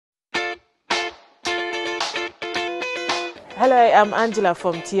Hello, I'm Angela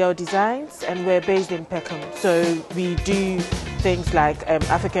from TL Designs and we're based in Peckham. So we do things like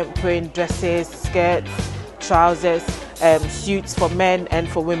African print dresses, skirts, trousers, suits for men and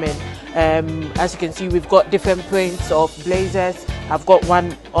for women. As you can see, we've got different prints of blazers. I've got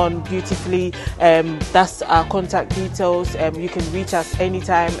one on beautifully. That's our contact details. You can reach us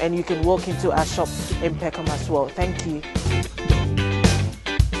anytime and you can walk into our shop in Peckham as well. Thank you.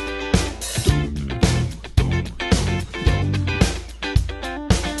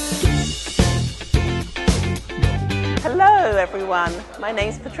 Hello everyone, my name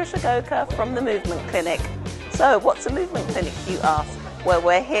is Patricia Goker from the Movement Clinic. So what's a Movement Clinic, you ask? Well,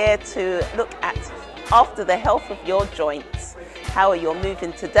 we're here to look at after the health of your joints. How are you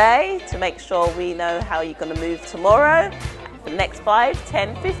moving today to make sure we know how you're going to move tomorrow, the next 5,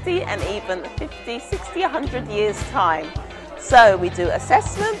 10, 50 and even 50, 60, 100 years time. So we do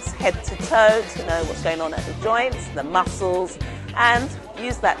assessments head to toe to know what's going on at the joints, the muscles, and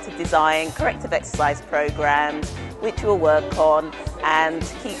use that to design corrective exercise programs which will work on and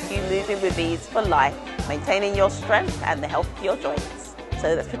keep you moving with ease for life, maintaining your strength and the health of your joints.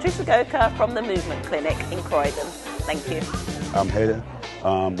 So that's Patricia Goker from the Movement Clinic in Croydon. Thank you. I'm here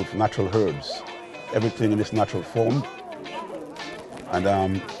with natural herbs, everything in its natural form. And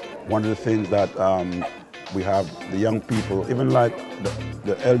one of the things that we have the young people, even like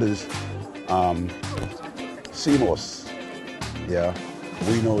the elders, sea moss. Yeah,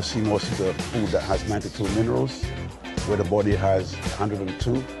 we know sea moss is a food that has 92 minerals, where the body has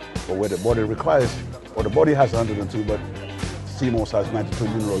 102, or where the body requires, or the body has 102, but sea moss has 92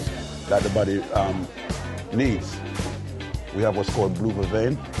 minerals that the body needs. We have what's called blue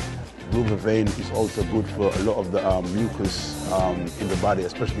vervain. Blue vervain is also good for a lot of the mucus in the body,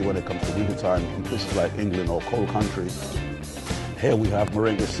 especially when it comes to winter time in places like England or cold countries. Here we have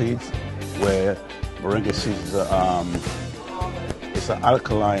moringa seeds, where moringa seeds is it's an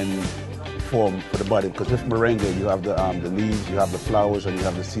alkaline form for the body, because with moringa you have the leaves, you have the flowers, and you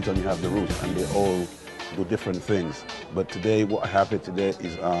have the seeds, and you have the roots, and they all do different things. But today, what I have here today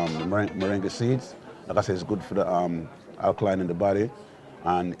is moringa seeds. Like I said, it's good for the alkaline in the body,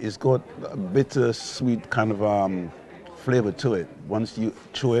 and it's got a bitter, sweet kind of flavor to it. Once you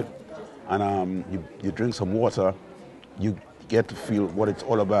chew it and you drink some water, you get to feel what it's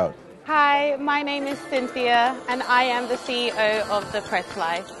all about. Hi, my name is Cynthia and I am the CEO of The Press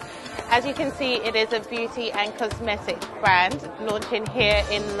Life. As you can see, it is a beauty and cosmetic brand launching here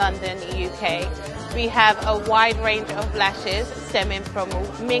in London, UK. We have a wide range of lashes stemming from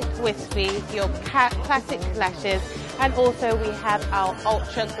mink wispy, your classic lashes, and also we have our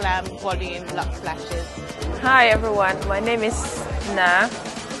Ultra Glam Volume Luxe lashes. Hi everyone, my name is Na.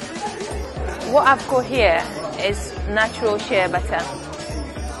 What I've got here is natural shea butter.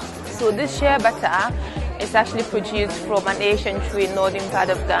 So this shea butter is actually produced from an Asian tree in northern part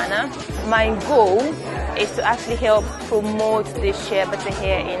of Ghana. My goal is to actually help promote this shea butter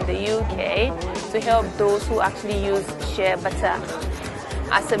here in the UK, to help those who actually use shea butter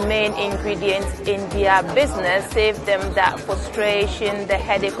as a main ingredient in their business, save them that frustration, the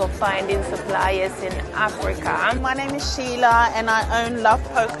headache of finding suppliers in Africa. My name is Sheila and I own Love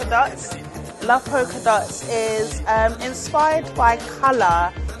Polka Dots. Love Polka Dots is inspired by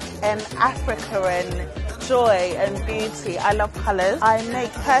colour and Africa and joy and beauty. I love colours. I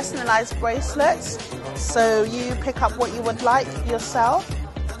make personalised bracelets, so you pick up what you would like yourself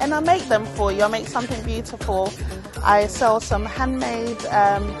and I make them for you. I make something beautiful. I sell some handmade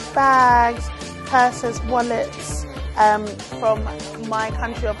bags, purses, wallets from my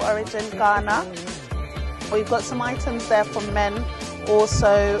country of origin, Ghana. We've got some items there for men,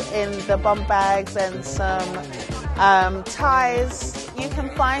 also in the bum bags and some ties. You can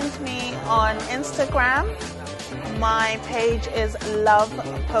find me on Instagram. My page is Love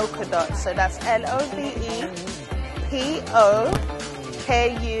Polka Dots, so that's LOVEPOKUDOTS.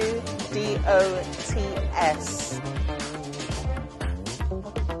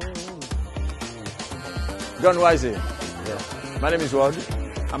 John Wise. Yeah. My name is Ward.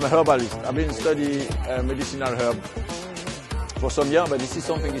 I'm a herbalist. I've been studying medicinal herb for some years, but this is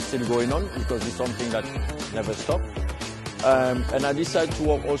something that's still going on because it's something that never stops. And I decided to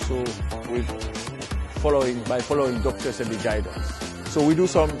work also with by following doctors and the guidance. So we do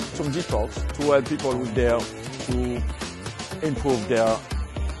some detox to help people to improve their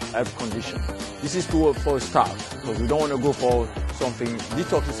health condition. This is for a start, because we don't want to go for something.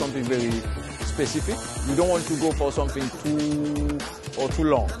 Detox is something very specific. You don't want to go for something too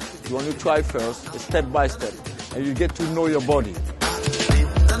long. You want to try first, step by step, and you get to know your body.